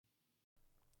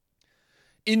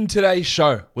In today's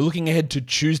show, we're looking ahead to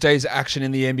Tuesday's action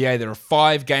in the NBA. There are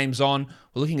 5 games on.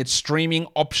 We're looking at streaming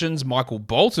options. Michael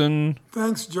Bolton.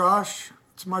 Thanks, Josh.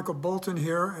 It's Michael Bolton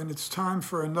here, and it's time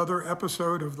for another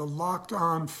episode of the Locked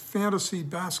On Fantasy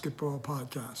Basketball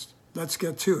Podcast. Let's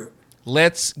get to it.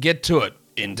 Let's get to it,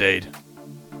 indeed.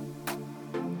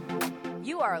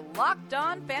 You are Locked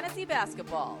On Fantasy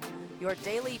Basketball, your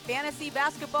daily fantasy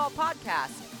basketball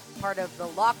podcast, part of the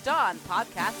Locked On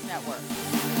Podcast Network.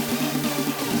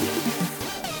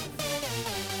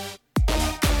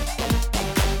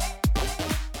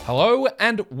 Hello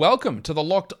and welcome to the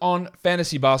Locked On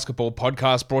Fantasy Basketball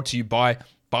Podcast, brought to you by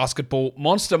Basketball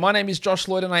Monster. My name is Josh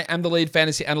Lloyd and I am the lead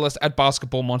fantasy analyst at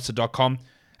basketballmonster.com.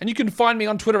 And you can find me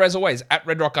on Twitter as always at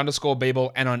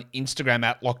redrock_bball and on Instagram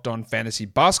at Locked On Fantasy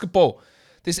Basketball.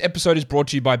 This episode is brought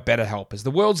to you by BetterHelp. As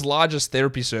the world's largest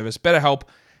therapy service, BetterHelp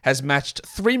has matched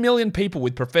 3 million people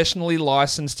with professionally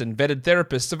licensed and vetted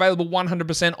therapists, available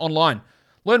 100% online.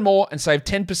 Learn more and save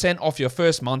 10% off your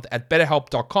first month at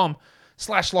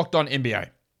betterhelp.com/LockedOnNBA.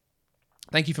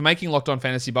 Thank you for making Locked On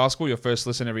Fantasy Basketball your first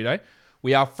listen every day.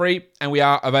 We are free and we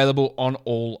are available on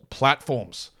all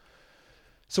platforms.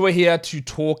 So we're here to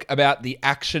talk about the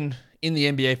action in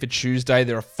the NBA for Tuesday.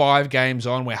 There are 5 games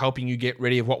on. We're helping you get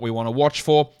ready of what we want to watch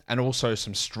for and also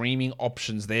some streaming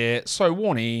options there. So,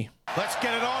 Warnie. Let's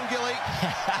get it on, Gilly.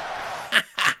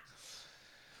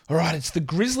 All right, it's the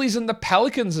Grizzlies and the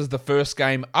Pelicans as the first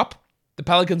game up. The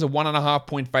Pelicans are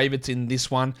 1.5-point favorites in this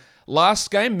one.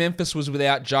 Last game, Memphis was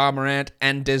without Ja Morant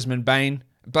and Desmond Bane,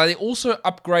 but they also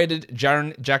upgraded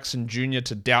Jaren Jackson Jr.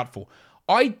 to doubtful.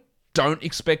 I don't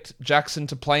expect Jackson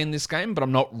to play in this game, but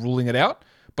I'm not ruling it out.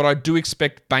 But I do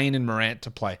expect Bane and Morant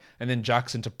to play, and then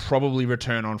Jackson to probably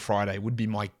return on Friday would be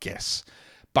my guess.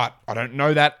 But I don't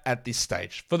know that at this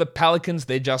stage. For the Pelicans,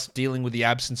 they're just dealing with the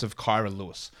absence of Kyra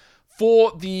Lewis.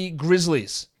 For the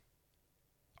Grizzlies,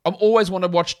 I've always wanted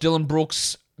to watch Dillon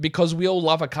Brooks because we all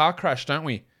love a car crash, don't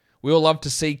we? We all love to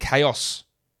see chaos.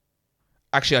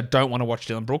 Actually, I don't want to watch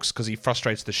Dillon Brooks because he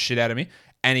frustrates the shit out of me,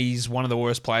 and he's one of the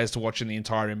worst players to watch in the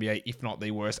entire NBA, if not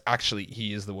the worst. Actually,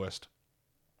 he is the worst.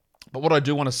 But what I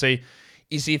do want to see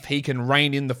is if he can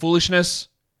rein in the foolishness,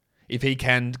 if he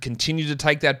can continue to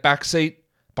take that backseat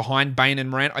behind Bane and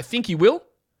Morant. I think he will,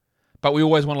 but we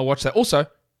always want to watch that. Also,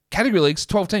 category leagues,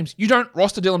 12 teams. You don't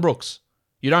roster Dillon Brooks.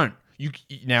 You don't.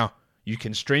 Now, you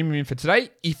can stream him in for today.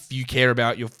 If you care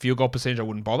about your field goal percentage, I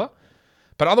wouldn't bother.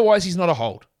 But otherwise, he's not a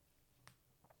hold.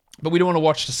 But we do want to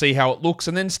watch to see how it looks.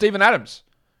 And then Steven Adams,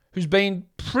 who's been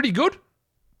pretty good.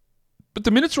 But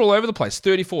the minutes are all over the place.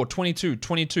 34, 22,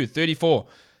 22, 34,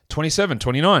 27,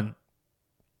 29.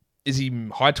 Is he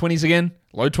high 20s again?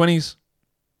 Low 20s?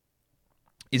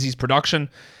 Is his production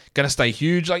going to stay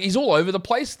huge? Like, he's all over the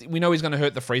place. We know he's going to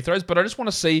hurt the free throws, but I just want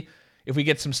to see if we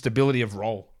get some stability of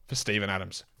role for Steven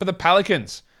Adams. For the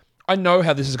Pelicans, I know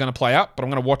how this is going to play out, but I'm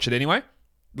going to watch it anyway.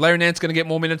 Larry Nance going to get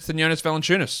more minutes than Jonas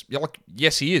Valanciunas.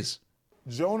 Yes, he is.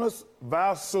 Jonas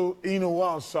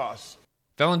Valanciunas.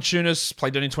 Valanciunas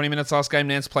played only 20 minutes last game.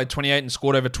 Nance played 28 and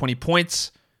scored over 20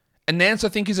 points. And Nance, I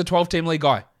think, is a 12-team league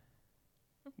guy.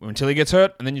 Until he gets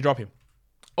hurt, and then you drop him.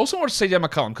 Also want to CJ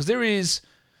McCollum, because there is,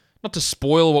 not to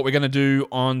spoil what we're going to do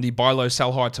on the buy low,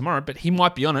 sell high tomorrow, but he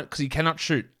might be on it because he cannot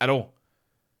shoot at all.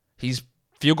 His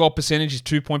field goal percentage, his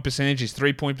 2-point percentage, his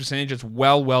 3-point percentage, it's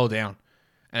well down.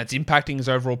 And it's impacting his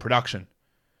overall production.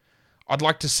 I'd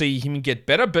like to see him get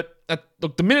better, but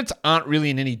look, the minutes aren't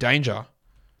really in any danger.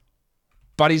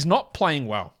 But he's not playing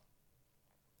well.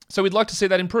 So we'd like to see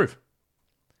that improve.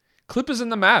 Clippers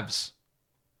and the Mavs.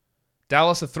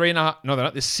 Dallas are 3.5. No, they're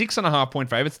not. They're 6.5-point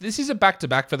favorites. This is a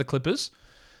back-to-back for the Clippers.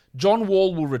 John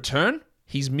Wall will return.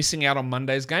 He's missing out on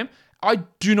Monday's game. I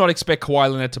do not expect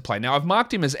Kawhi Leonard to play. Now, I've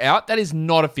marked him as out. That is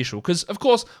not official. Because, of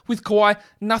course, with Kawhi,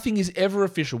 nothing is ever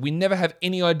official. We never have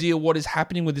any idea what is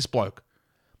happening with this bloke.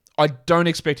 I don't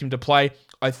expect him to play.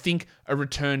 I think a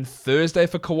return Thursday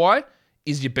for Kawhi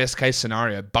is your best case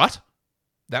scenario, but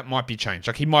that might be changed.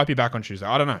 Like, he might be back on Tuesday.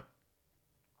 I don't know.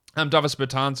 Davis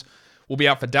Bertans will be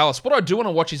out for Dallas. What I do want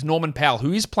to watch is Norman Powell,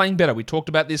 who is playing better. We talked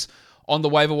about this on the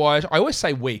waiver wire. I always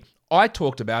say we. I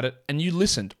talked about it, and you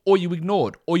listened, or you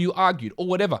ignored, or you argued, or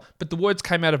whatever, but the words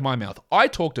came out of my mouth. I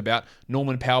talked about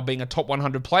Norman Powell being a top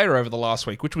 100 player over the last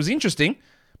week, which was interesting,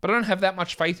 but I don't have that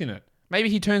much faith in it. Maybe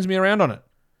he turns me around on it.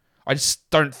 I just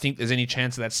don't think there's any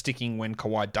chance of that sticking when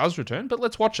Kawhi does return, but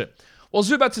let's watch it. Well,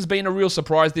 Zubats has been a real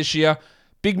surprise this year.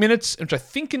 Big minutes, which I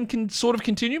think can sort of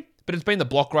continue, but it's been the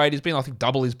block rate. He's been, I think,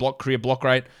 double his career block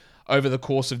rate over the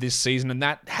course of this season, and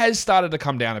that has started to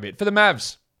come down a bit. For the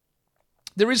Mavs,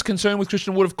 there is concern with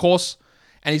Christian Wood, of course,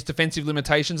 and his defensive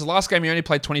limitations. The last game, he only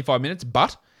played 25 minutes,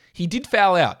 but he did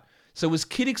foul out. So was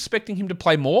Kidd expecting him to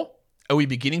play more? Are we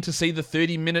beginning to see the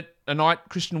 30-minute a night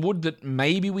Christian Wood that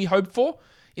maybe we hoped for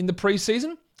in the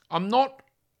preseason? I'm not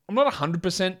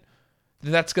 100%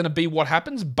 that's going to be what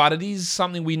happens, but it is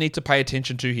something we need to pay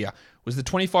attention to here. Was the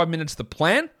 25 minutes the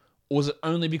plan, or was it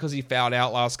only because he fouled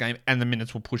out last game and the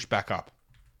minutes were pushed back up?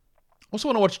 Also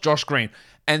want to watch Josh Green,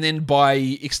 and then by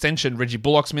extension, Reggie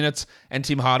Bullock's minutes and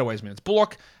Tim Hardaway's minutes.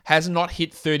 Bullock has not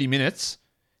hit 30 minutes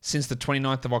since the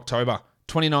 29th of October.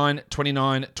 29,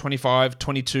 29, 25,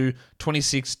 22,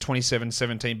 26, 27,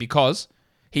 17, because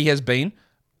he has been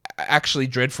actually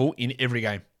dreadful in every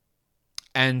game.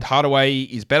 And Hardaway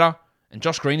is better, and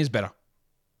Josh Green is better.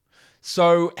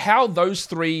 So how those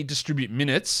three distribute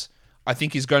minutes, I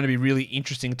think, is going to be really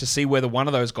interesting to see whether one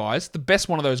of those guys, the best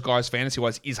one of those guys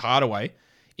fantasy-wise, is Hardaway,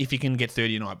 if he can get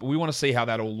 30 a night. But we want to see how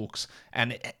that all looks,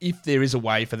 and if there is a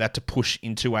way for that to push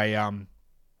into a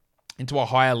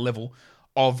higher level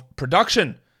of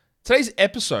production. Today's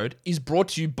episode is brought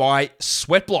to you by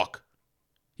Sweatblock.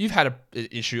 You've had an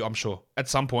issue, I'm sure, at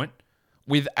some point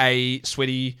with a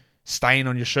sweaty stain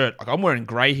on your shirt. Like, I'm wearing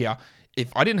grey here.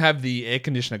 If I didn't have the air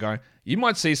conditioner going, you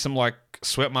might see some like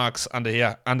sweat marks under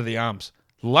here, under the arms.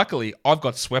 Luckily, I've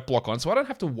got Sweatblock on, so I don't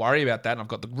have to worry about that. And I've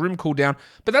got the room cool down.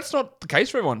 But that's not the case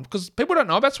for everyone, because people don't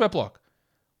know about Sweatblock.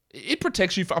 It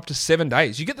protects you for up to 7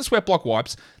 days. You get the Sweatblock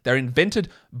wipes. They're invented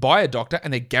by a doctor,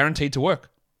 and they're guaranteed to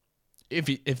work.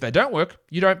 If they don't work,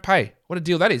 you don't pay. What a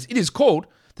deal that is. It is called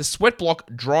the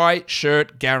Sweatblock Dry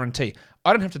Shirt Guarantee.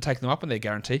 I don't have to take them up on their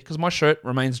guarantee because my shirt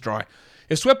remains dry.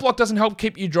 If Sweatblock doesn't help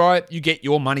keep you dry, you get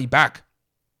your money back.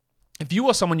 If you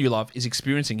or someone you love is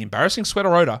experiencing embarrassing sweat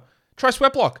or odor, try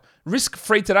Sweatblock.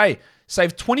 Risk-free today.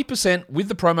 Save 20% with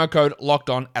the promo code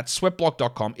LOCKEDON at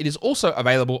sweatblock.com. It is also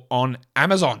available on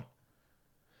Amazon.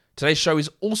 Today's show is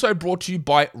also brought to you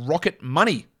by Rocket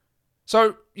Money.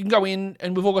 So you can go in,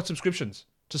 and we've all got subscriptions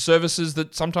to services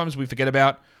that sometimes we forget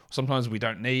about, sometimes we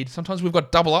don't need, sometimes we've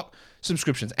got double up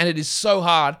subscriptions, and it is so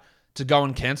hard to go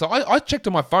and cancel. I checked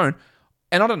on my phone,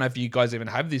 and I don't know if you guys even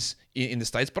have this in the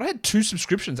States, but I had 2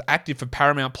 subscriptions active for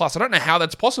Paramount Plus. I don't know how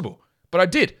that's possible, but I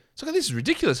did. So this is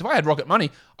ridiculous. If I had Rocket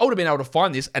Money, I would have been able to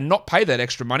find this and not pay that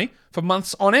extra money for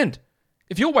months on end.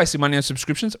 If you're wasting money on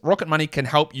subscriptions, Rocket Money can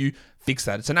help you fix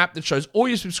that. It's an app that shows all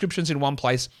your subscriptions in one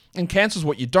place and cancels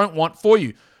what you don't want for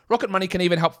you. Rocket Money can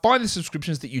even help find the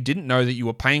subscriptions that you didn't know that you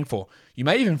were paying for. You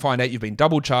may even find out you've been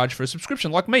double charged for a subscription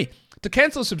like me. To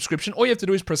cancel a subscription, all you have to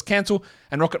do is press cancel,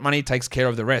 and Rocket Money takes care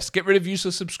of the rest. Get rid of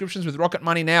useless subscriptions with Rocket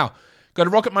Money now. Go to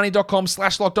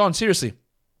rocketmoney.com/lockedon. Seriously, it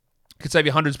could save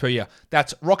you hundreds per year.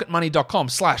 That's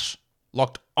rocketmoney.com/lockedon.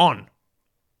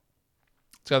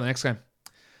 Let's go to the next game.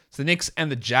 It's the Knicks and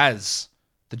the Jazz.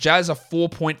 The Jazz are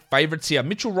 4-point favorites here.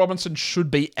 Mitchell Robinson should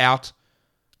be out.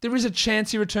 There is a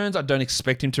chance he returns. I don't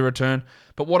expect him to return.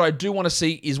 But what I do want to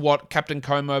see is what Captain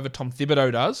Comb-Over Tom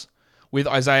Thibodeau does with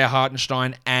Isaiah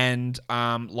Hartenstein and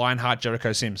Lionheart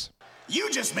Jericho Sims. You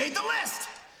just made the list!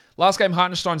 Last game,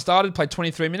 Hartenstein started, played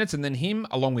 23 minutes, and then him,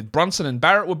 along with Brunson and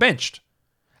Barrett, were benched.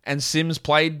 And Sims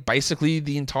played basically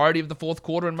the entirety of the fourth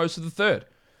quarter and most of the third.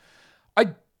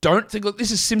 I don't think... Look,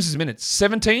 this is Sims' minutes.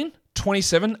 17,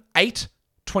 27, 8,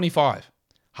 25.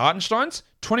 Hartenstein's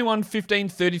 21, 15,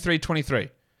 33, 23.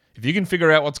 If you can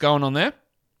figure out what's going on there,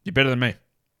 you're better than me.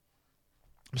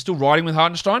 I'm still riding with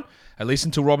Hartenstein, at least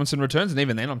until Robinson returns, and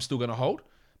even then I'm still going to hold.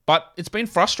 But it's been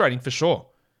frustrating for sure.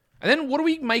 And then what do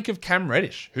we make of Cam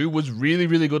Reddish, who was really,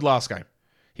 really good last game?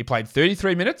 He played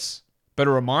 33 minutes, but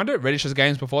a reminder, Reddish's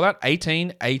games before that,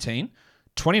 18, 18,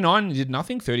 29, he did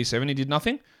nothing, 37, he did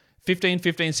nothing, 15,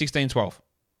 15, 16, 12.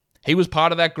 He was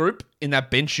part of that group in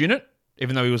that bench unit,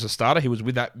 even though he was a starter. He was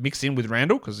with that mixed in with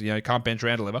Randall, because you can't bench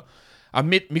Randall ever.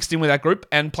 Mixed in with that group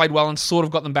and played well and sort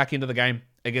of got them back into the game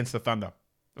against the Thunder.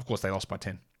 Of course, they lost by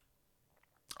 10.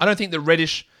 I don't think that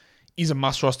Reddish is a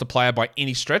must-roster player by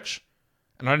any stretch,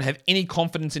 and I don't have any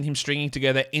confidence in him stringing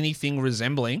together anything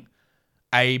resembling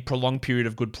a prolonged period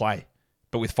of good play.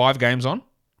 But with 5 games on,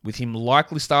 with him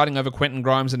likely starting over Quentin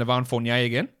Grimes and Evan Fournier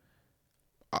again,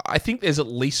 I think there's at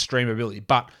least streamability.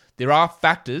 But there are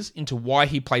factors into why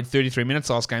he played 33 minutes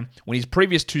last game when his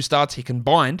previous 2 starts he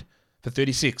combined for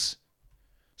 36.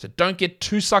 So don't get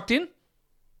too sucked in,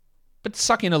 but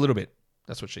suck in a little bit.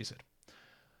 That's what she said.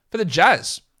 For the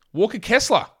Jazz, Walker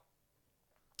Kessler.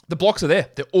 The blocks are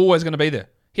there. They're always going to be there.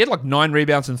 He had like 9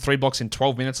 rebounds and 3 blocks in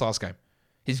 12 minutes last game.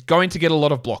 He's going to get a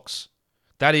lot of blocks.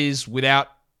 That is without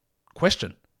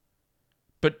question.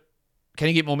 But can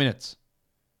he get more minutes?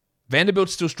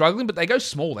 Vanderbilt's still struggling, but they go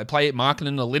small. They play Markkanen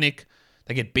and Olynyk.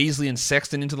 They get Beasley and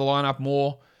Sexton into the lineup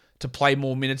more to play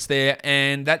more minutes there,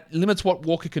 and that limits what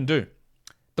Walker can do.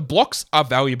 The blocks are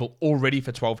valuable already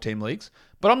for 12-team leagues,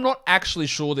 But I'm not actually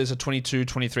sure there's a 22,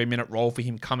 23-minute role for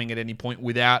him coming at any point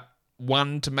without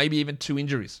 1 to maybe even 2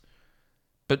 injuries.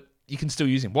 But you can still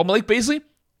use him. While Malik Beasley,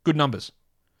 good numbers.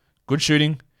 Good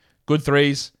shooting, good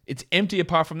threes. It's empty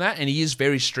apart from that, and he is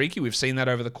very streaky. We've seen that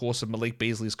over the course of Malik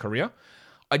Beasley's career.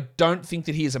 I don't think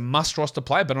that he is a must-roster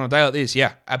player, but on a day like this,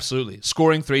 yeah, absolutely.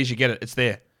 Scoring threes, you get it. It's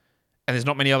there. And there's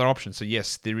not many other options. So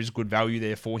yes, there is good value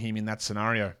there for him in that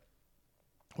scenario.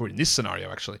 Or in this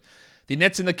scenario, actually. The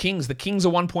Nets and the Kings. The Kings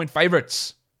are 1-point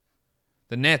favorites.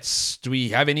 The Nets, do we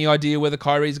have any idea whether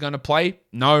Kyrie's going to play?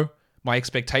 No. My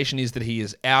expectation is that he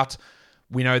is out.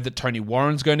 We know that Tony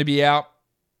Warren's going to be out.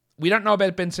 We don't know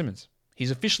about Ben Simmons.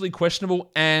 He's officially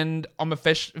questionable, and I'm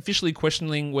officially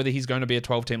questioning whether he's going to be a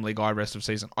 12-team league guy rest of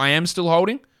season. I am still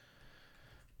holding,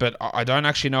 but I don't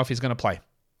actually know if he's going to play.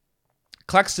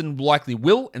 Claxton likely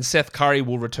will, and Seth Curry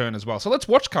will return as well. So let's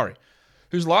watch Curry,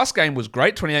 whose last game was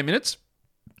great, 28 minutes,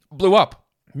 blew up.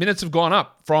 Minutes have gone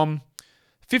up from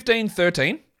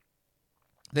 15-13,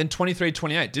 then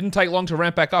 23-28. Didn't take long to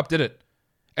ramp back up, did it?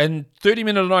 And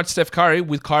 30-minute a night Steph Curry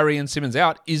with Kyrie and Simmons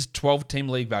out is 12-team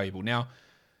league valuable. Now,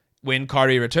 when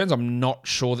Kyrie returns, I'm not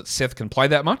sure that Seth can play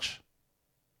that much.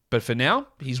 But for now,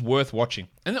 he's worth watching.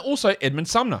 And then also Edmund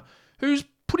Sumner, who's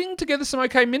putting together some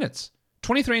okay minutes.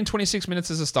 23 and 26 minutes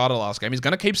as a starter last game. He's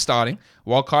going to keep starting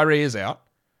while Kyrie is out.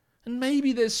 And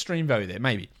maybe there's stream value there,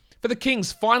 maybe. For the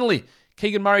Kings, finally,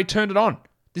 Keegan Murray turned it on.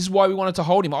 This is why we wanted to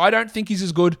hold him. I don't think he's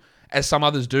as good as some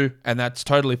others do, and that's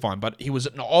totally fine. But he was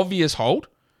an obvious hold,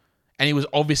 and he was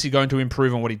obviously going to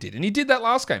improve on what he did. And he did that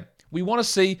last game. We want to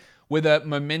see whether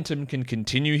momentum can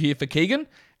continue here for Keegan,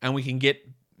 and we can get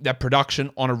that production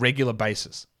on a regular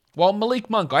basis. While Malik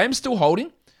Monk, I am still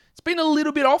holding. It's been a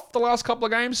little bit off the last couple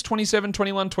of games, 27,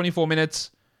 21, 24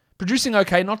 minutes. Producing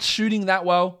okay, not shooting that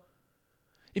well.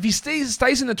 If he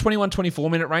stays in the 21, 24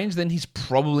 minute range, then he's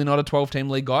probably not a 12-team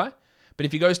league guy. But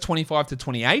if he goes 25 to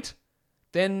 28,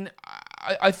 then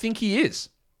I think he is.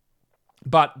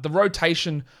 But the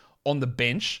rotation on the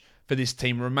bench for this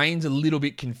team remains a little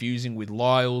bit confusing with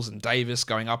Lyles and Davis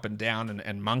going up and down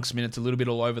and Monk's minutes a little bit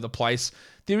all over the place.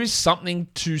 There is something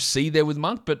to see there with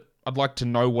Monk, but I'd like to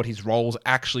know what his role's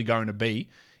actually going to be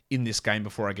in this game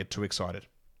before I get too excited.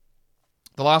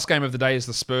 The last game of the day is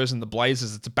the Spurs and the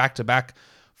Blazers. It's a back-to-back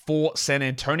for San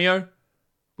Antonio.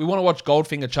 We want to watch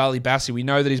Goldfinger Charlie Bassey. We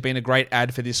know that he's been a great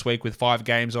ad for this week with 5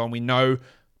 games on. We know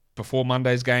before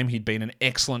Monday's game, he'd been an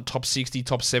excellent top 60,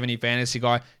 top 70 fantasy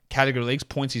guy. Category leagues,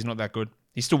 points, he's not that good.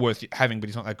 He's still worth having, but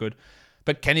he's not that good.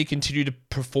 But can he continue to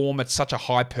perform at such a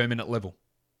high permanent level?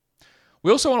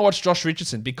 We also want to watch Josh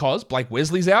Richardson because Blake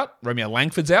Wesley's out, Romeo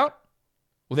Langford's out.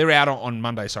 Well, they're out on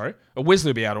Monday, sorry. Or Wesley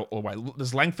will be out all the way.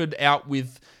 There's Langford out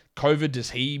with COVID.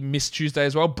 Does he miss Tuesday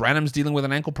as well? Branham's dealing with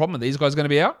an ankle problem. Are these guys going to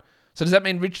be out? So does that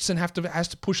mean Richardson has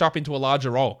to push up into a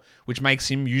larger role, which makes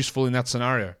him useful in that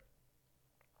scenario?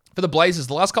 For the Blazers,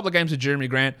 the last couple of games of Jeremy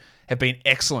Grant have been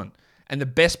excellent. And the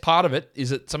best part of it is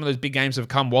that some of those big games have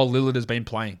come while Lillard has been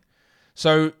playing.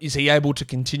 So is he able to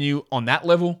continue on that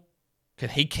level? Can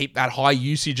he keep that high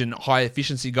usage and high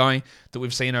efficiency going that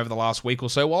we've seen over the last week or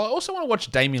so? Well, I also want to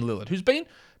watch Damian Lillard, who's been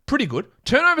pretty good.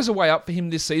 Turnovers are way up for him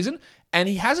this season, and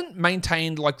he hasn't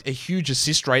maintained like a huge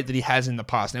assist rate that he has in the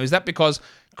past. Now, is that because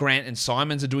Grant and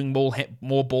Simons are doing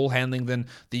more ball handling than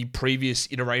the previous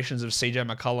iterations of CJ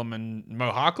McCollum and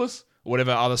Mo Harkless, or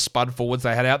whatever other spud forwards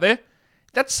they had out there?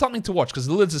 That's something to watch because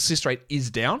Lillard's assist rate is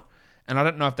down, and I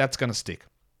don't know if that's going to stick.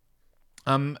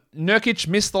 Nurkic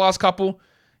missed the last couple.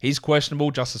 He's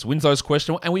questionable. Justice Winslow's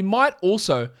questionable. And we might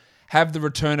also have the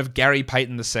return of Gary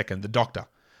Payton II, the doctor.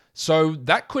 So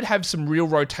that could have some real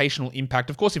rotational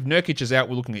impact. Of course, if Nurkic is out,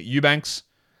 we're looking at Eubanks.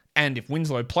 And if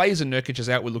Winslow plays and Nurkic is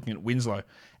out, we're looking at Winslow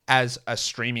as a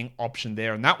streaming option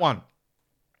there in that one.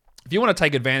 If you want to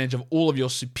take advantage of all of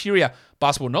your superior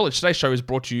basketball knowledge, today's show is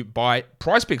brought to you by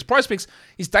PrizePicks. PrizePicks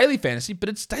is daily fantasy, but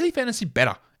it's daily fantasy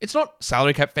better. It's not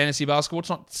salary cap fantasy basketball. It's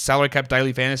not salary cap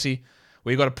daily fantasy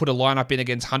where you've got to put a lineup in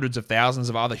against hundreds of thousands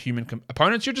of other human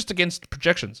opponents. You're just against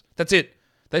projections. That's it.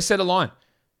 They set a line.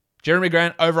 Jeremy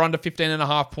Grant over under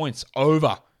 15.5 points.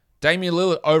 Over. Damian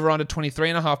Lillard over under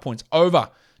 23.5 points. Over.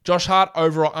 Josh Hart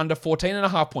over or under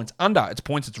 14.5 points. Under. It's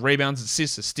points, it's rebounds, it's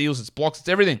assists, it's steals, it's blocks, it's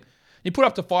everything. You put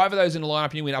up to 5 of those in a lineup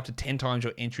and you win up to 10 times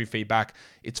your entry fee back.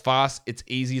 It's fast, it's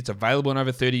easy, it's available in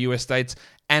over 30 US states,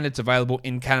 and it's available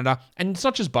in Canada. And it's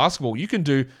not just basketball. You can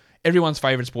do everyone's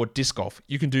favorite sport, disc golf.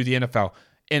 You can do the NFL,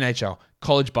 NHL,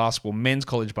 college basketball, men's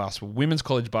college basketball, women's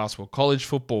college basketball, college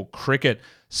football, cricket,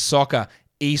 soccer,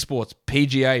 esports,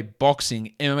 PGA,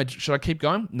 boxing, MMA. Should I keep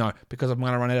going? No, because I'm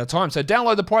going to run out of time. So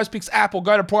download the PrizePicks app or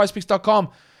go to prizepicks.com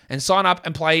and sign up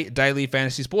and play daily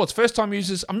fantasy sports. First time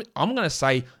users, I'm going to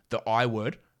say the I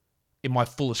word, in my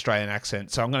full Australian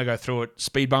accent. So I'm going to go through it.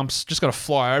 Speed bumps. Just got to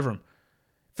fly over them.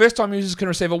 First-time users can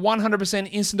receive a 100%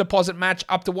 instant deposit match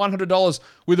up to $100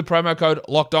 with the promo code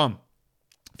LOCKEDON.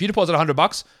 If you deposit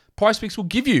 $100, PrizePicks will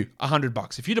give you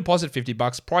 $100. If you deposit $50,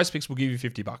 PrizePicks will give you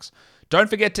 $50. Don't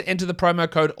forget to enter the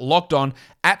promo code LOCKEDON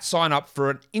at sign up for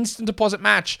an instant deposit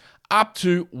match up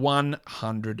to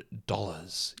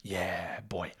 $100. Yeah,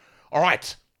 boy. All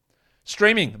right.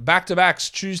 Streaming back-to-backs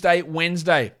Tuesday,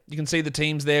 Wednesday. You can see the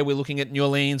teams there. We're looking at New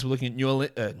Orleans. We're looking at New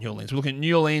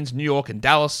Orleans, New York, and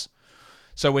Dallas.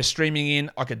 So we're streaming in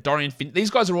like a Dorian Finney.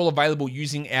 These guys are all available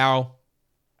using our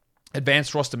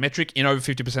advanced roster metric in over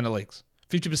 50% of leagues.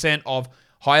 50% of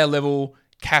higher level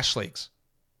cash leagues.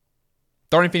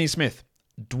 Dorian Finney-Smith,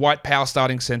 Dwight Powell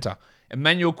starting center.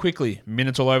 Emmanuel Quickly,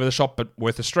 minutes all over the shop, but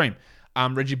worth a stream.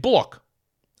 Reggie Bullock,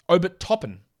 Obert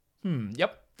Toppin.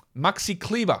 Maxi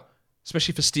Kleber,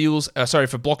 especially for steals,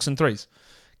 for blocks and threes.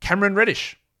 Cameron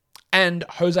Reddish and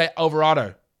Jose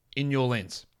Alvarado in New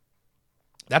Orleans.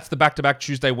 That's the back-to-back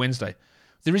Tuesday, Wednesday.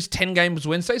 There is 10 games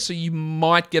Wednesday, so you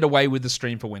might get away with the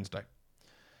stream for Wednesday.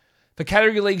 For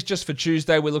category leagues, just for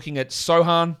Tuesday, we're looking at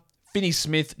Sohan,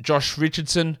 Finney-Smith, Josh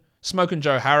Richardson, Smoke and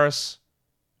Joe Harris,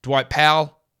 Dwight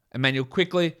Powell, Emmanuel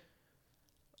Quickly,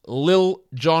 Lil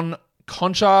John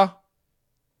Conchar.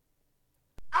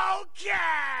 Okay.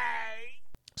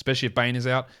 Especially if Bane is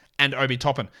out, and Obi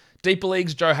Toppin. Deeper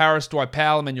leagues, Joe Harris, Dwight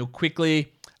Powell, Emmanuel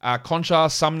Quickly, Conchar,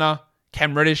 Sumner,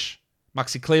 Cam Reddish,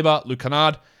 Maxi Kleber, Luke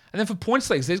Kennard. And then for points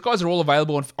leagues, these guys are all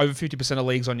available in over 50% of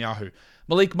leagues on Yahoo.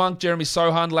 Malik Monk, Jeremy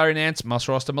Sohan, Larry Nance, must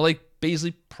roster. Malik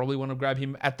Beasley, probably want to grab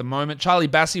him at the moment. Charlie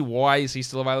Bassey, why is he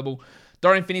still available?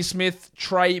 Dorian Finney-Smith,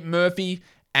 Trey Murphy,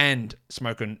 and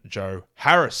Smokin' Joe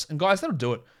Harris. And guys, that'll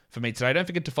do it for me today. Don't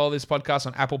forget to follow this podcast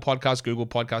on Apple Podcasts, Google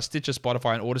Podcasts, Stitcher,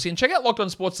 Spotify, and Odyssey. And check out Locked On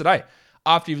Sports today.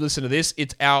 After you've listened to this,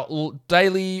 it's our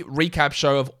daily recap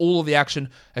show of all of the action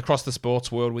across the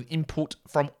sports world with input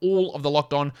from all of the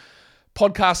Locked On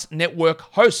Podcast Network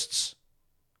hosts.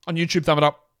 On YouTube, thumb it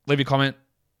up, leave your comment,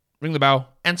 ring the bell,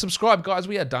 and subscribe. Guys,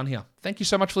 we are done here. Thank you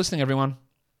so much for listening, everyone.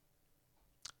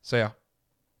 See ya.